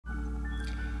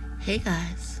Hey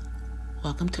guys,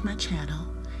 welcome to my channel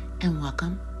and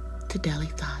welcome to Daily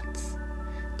Thoughts.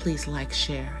 Please like,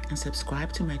 share, and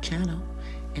subscribe to my channel,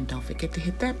 and don't forget to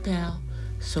hit that bell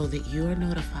so that you are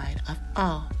notified of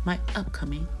all my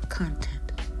upcoming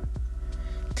content.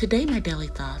 Today my Daily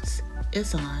Thoughts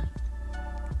is on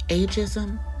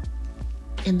ageism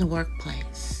in the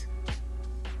workplace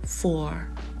for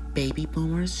baby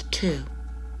boomers too,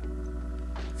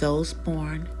 those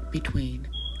born between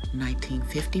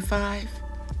 1955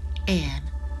 and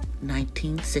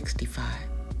 1965.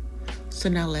 So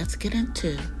now let's get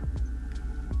into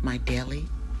my daily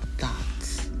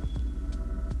thoughts.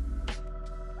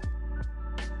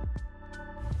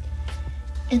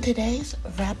 In today's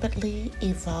rapidly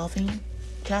evolving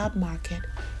job market,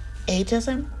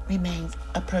 ageism remains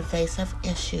a pervasive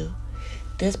issue,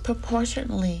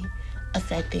 disproportionately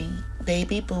affecting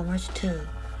baby boomers too,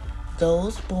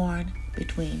 those born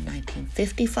between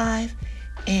 1955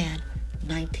 and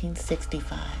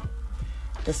 1965.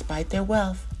 Despite their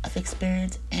wealth of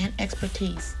experience and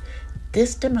expertise,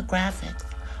 this demographic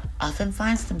often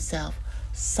finds themselves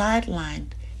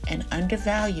sidelined and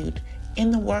undervalued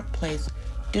in the workplace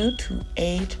due to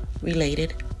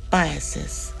age-related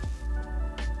biases.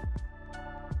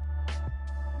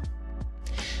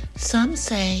 Some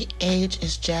say age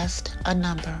is just a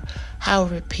number.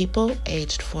 However, people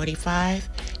aged 45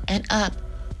 and up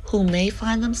who may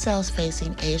find themselves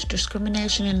facing age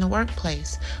discrimination in the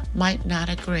workplace might not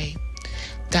agree.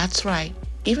 That's right.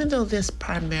 Even though this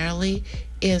primarily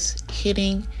is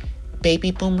hitting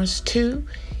baby boomers too,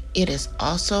 it is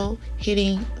also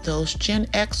hitting those Gen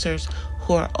Xers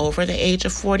who are over the age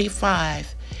of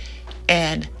 45.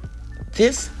 And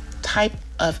this type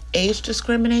of age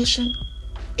discrimination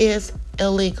is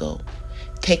illegal,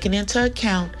 taking into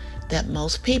account that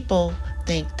most people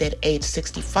think that age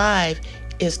 65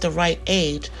 is the right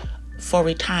age for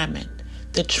retirement.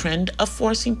 The trend of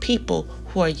forcing people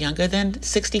who are younger than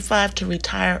 65 to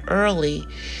retire early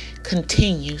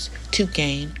continues to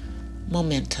gain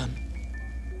momentum.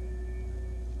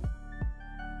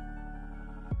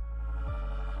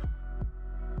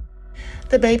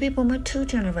 The baby boomer 2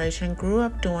 generation grew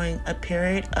up during a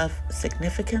period of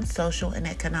significant social and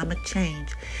economic change,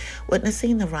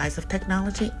 witnessing the rise of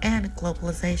technology and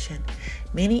globalization.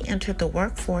 Many entered the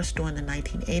workforce during the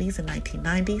 1980s and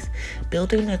 1990s,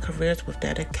 building their careers with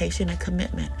dedication and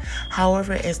commitment.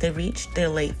 However, as they reached their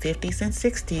late 50s and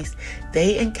 60s,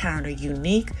 they encountered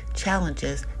unique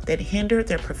challenges that hindered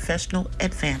their professional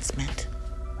advancement.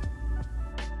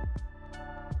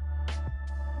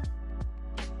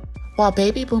 While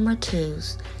baby boomer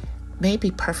 2s may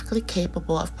be perfectly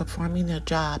capable of performing their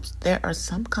jobs, there are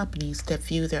some companies that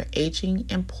view their aging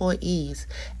employees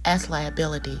as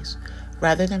liabilities.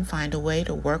 Rather than find a way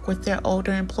to work with their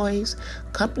older employees,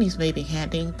 companies may be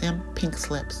handing them pink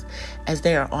slips. As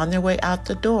they are on their way out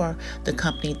the door, the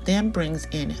company then brings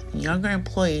in younger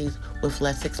employees with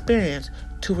less experience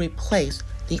to replace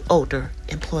the older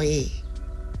employee.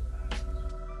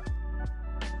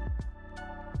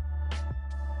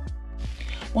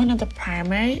 One of the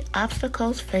primary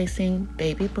obstacles facing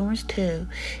baby boomers too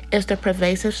is the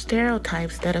pervasive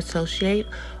stereotypes that associate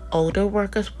older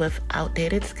workers with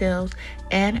outdated skills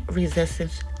and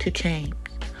resistance to change.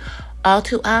 All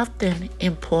too often,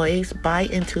 employees buy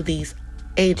into these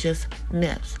ageist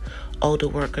myths. Older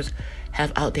workers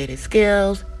have outdated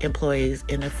skills. Employees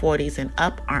in their 40s and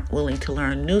up aren't willing to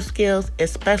learn new skills,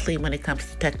 especially when it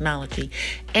comes to technology.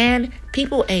 And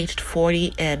people aged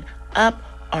 40 and up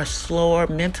are slower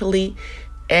mentally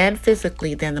and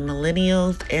physically than the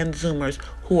millennials and Zoomers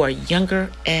who are younger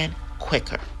and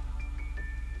quicker.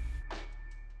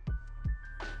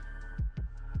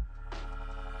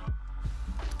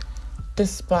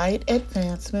 Despite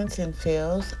advancements in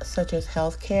fields such as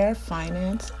healthcare,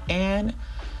 finance, and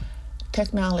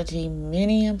technology,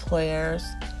 many employers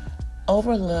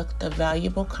overlook the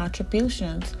valuable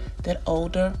contributions that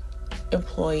older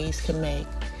employees can make.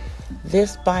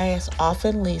 This bias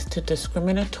often leads to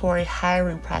discriminatory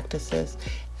hiring practices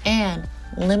and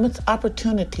limits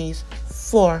opportunities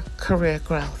for career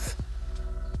growth.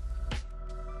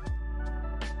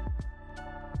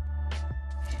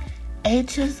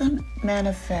 Ageism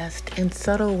manifests in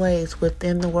subtle ways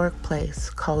within the workplace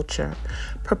culture,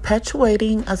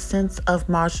 perpetuating a sense of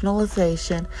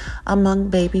marginalization among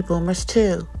baby boomers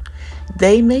too.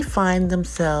 They may find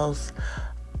themselves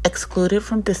excluded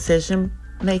from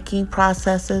decision-making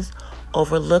processes,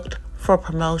 overlooked for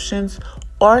promotions,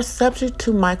 or subject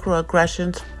to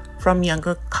microaggressions from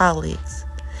younger colleagues.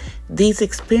 These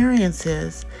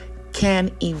experiences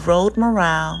can erode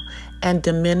morale and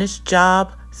diminish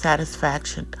job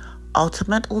satisfaction,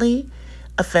 ultimately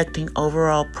affecting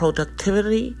overall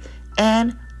productivity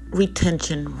and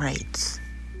retention rates.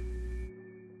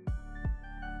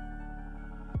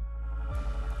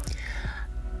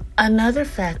 Another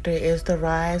factor is the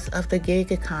rise of the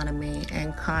gig economy,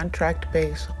 and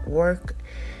contract-based work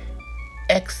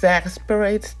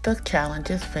exacerbates the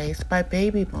challenges faced by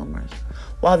baby boomers.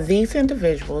 While these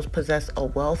individuals possess a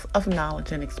wealth of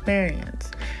knowledge and experience,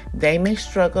 they may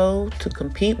struggle to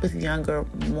compete with younger,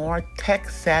 more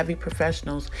tech-savvy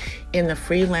professionals in the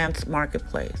freelance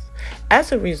marketplace.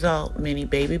 As a result, many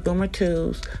baby boomer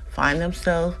twos find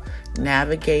themselves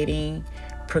navigating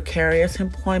precarious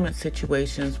employment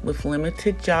situations with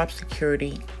limited job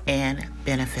security and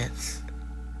benefits.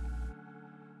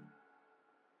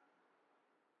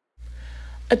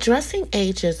 Addressing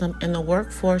ageism in the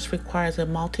workforce requires a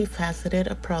multifaceted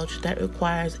approach that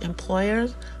requires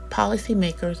employers,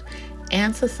 policymakers,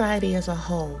 and society as a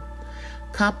whole.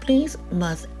 Companies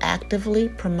must actively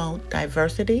promote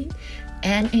diversity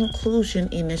and inclusion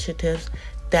initiatives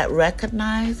that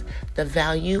recognize the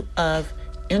value of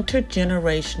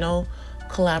intergenerational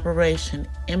collaboration,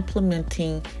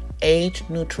 implementing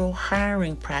age-neutral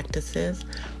hiring practices,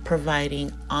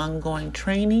 providing ongoing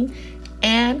training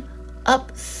and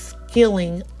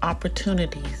upskilling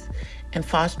opportunities, and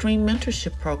fostering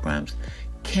mentorship programs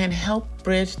can help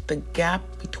bridge the gap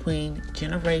between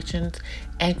generations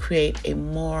and create a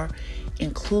more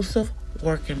inclusive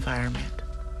work environment.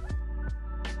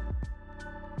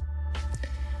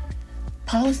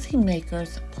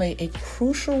 Policymakers play a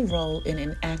crucial role in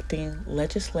enacting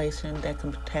legislation that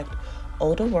can protect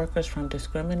older workers from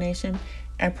discrimination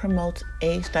and promotes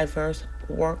age-diverse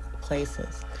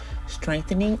workplaces,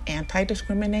 strengthening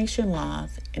anti-discrimination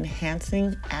laws,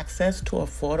 enhancing access to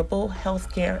affordable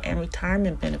health care and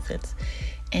retirement benefits,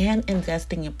 and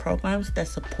investing in programs that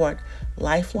support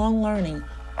lifelong learning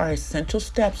are essential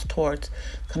steps towards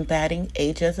combating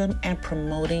ageism and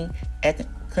promoting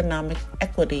economic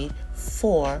equity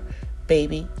for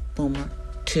baby boomer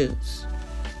twos.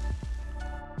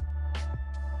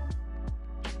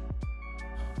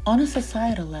 On a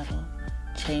societal level,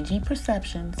 changing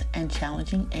perceptions and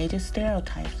challenging ageist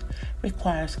stereotypes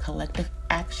requires collective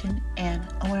action and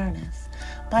awareness.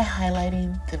 By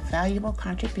highlighting the valuable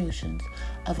contributions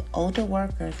of older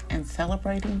workers and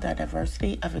celebrating the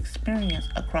diversity of experience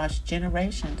across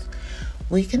generations,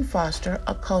 we can foster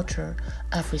a culture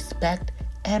of respect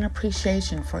and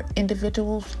appreciation for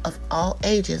individuals of all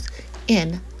ages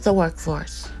in the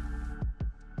workforce.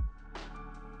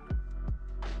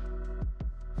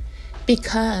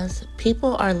 Because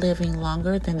people are living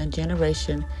longer than the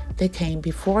generation that came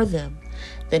before them,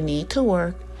 the need to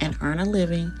work and earn a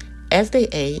living as they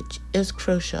age is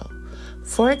crucial.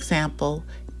 For example,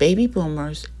 baby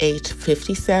boomers aged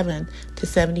 57 to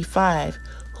 75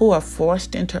 who are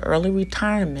forced into early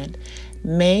retirement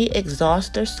may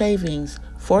exhaust their savings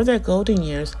for their golden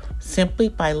years simply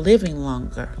by living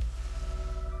longer.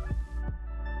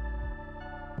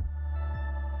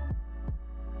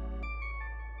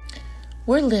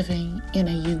 We're living in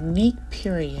a unique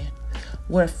period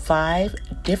where 5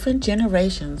 different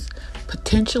generations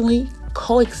potentially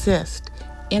coexist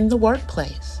in the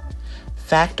workplace.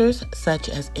 Factors such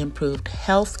as improved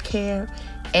health care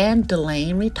and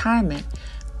delaying retirement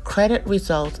credit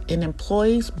results in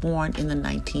employees born in the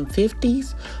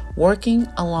 1950s working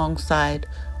alongside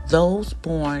those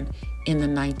born in the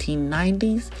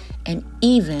 1990s and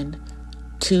even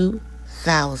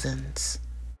 2000s.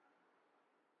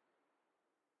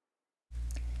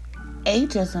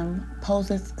 Ageism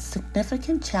poses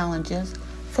significant challenges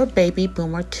for baby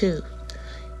boomer twos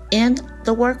in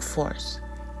the workforce,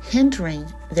 hindering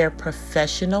their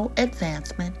professional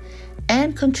advancement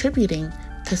and contributing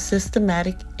to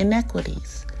systematic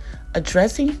inequities.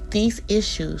 Addressing these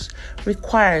issues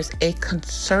requires a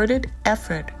concerted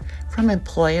effort from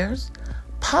employers,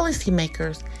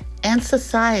 policymakers, and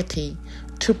society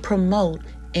to promote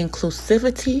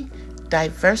inclusivity,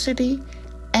 diversity,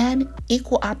 and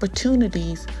equal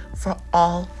opportunities for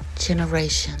all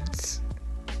generations.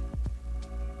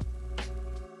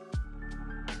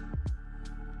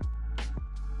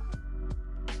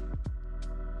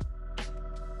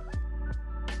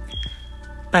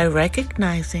 By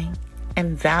recognizing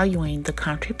and valuing the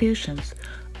contributions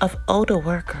of older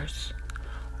workers,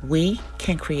 we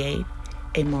can create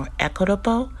a more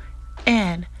equitable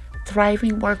and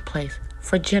thriving workplace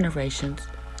for generations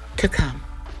to come.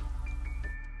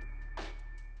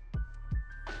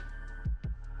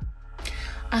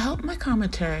 I hope my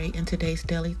commentary in today's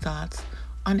Daily Thoughts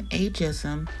on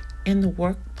ageism in the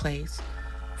workplace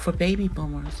for baby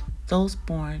boomers, those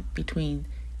born between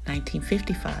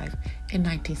 1955 in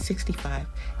 1965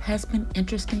 has been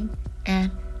interesting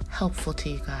and helpful to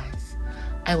you guys.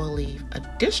 I will leave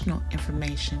additional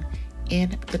information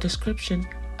in the description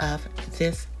of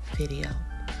this video.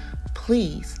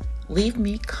 Please leave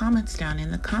me comments down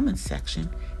in the comments section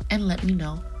and let me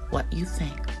know what you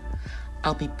think.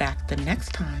 I'll be back the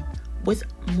next time with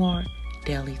more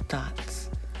daily thoughts.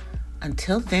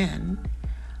 Until then,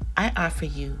 I offer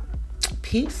you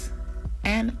peace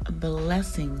and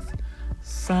blessings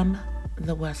from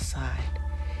the West Side.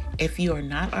 If you are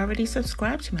not already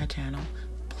subscribed to my channel,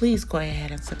 please go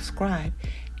ahead and subscribe,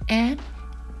 and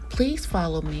please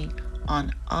follow me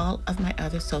on all of my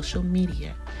other social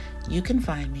media. You can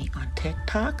find me on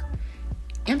TikTok,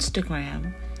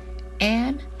 Instagram,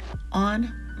 and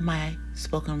on my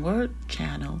spoken word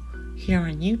channel here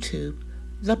on YouTube,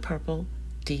 The Purple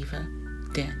Diva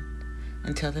Den.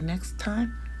 Until the next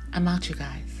time, I'm out, you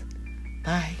guys.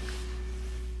 Bye.